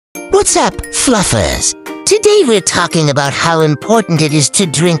What's up, Fluffers? Today we're talking about how important it is to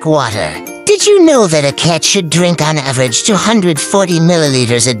drink water. Did you know that a cat should drink on average 240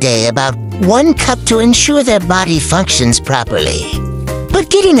 milliliters a day, about 1 cup, to ensure their body functions properly?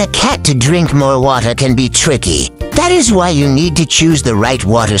 But getting a cat to drink more water can be tricky. That is why you need to choose the right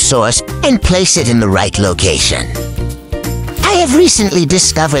water source and place it in the right location. I have recently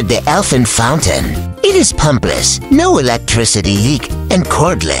discovered the Elfin Fountain. It is pumpless, no electricity leak, and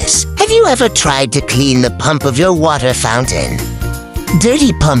cordless. Have you ever tried to clean the pump of your water fountain?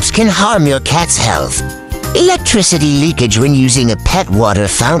 Dirty pumps can harm your cat's health. Electricity leakage when using a pet water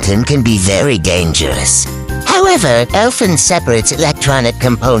fountain can be very dangerous. However, Elfin separates electronic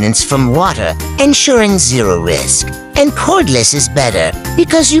components from water, ensuring zero risk. And cordless is better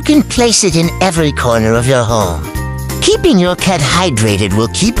because you can place it in every corner of your home. Keeping your cat hydrated will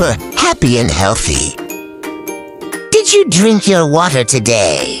keep her happy and healthy. Did you drink your water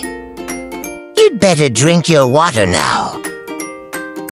today? You'd better drink your water now.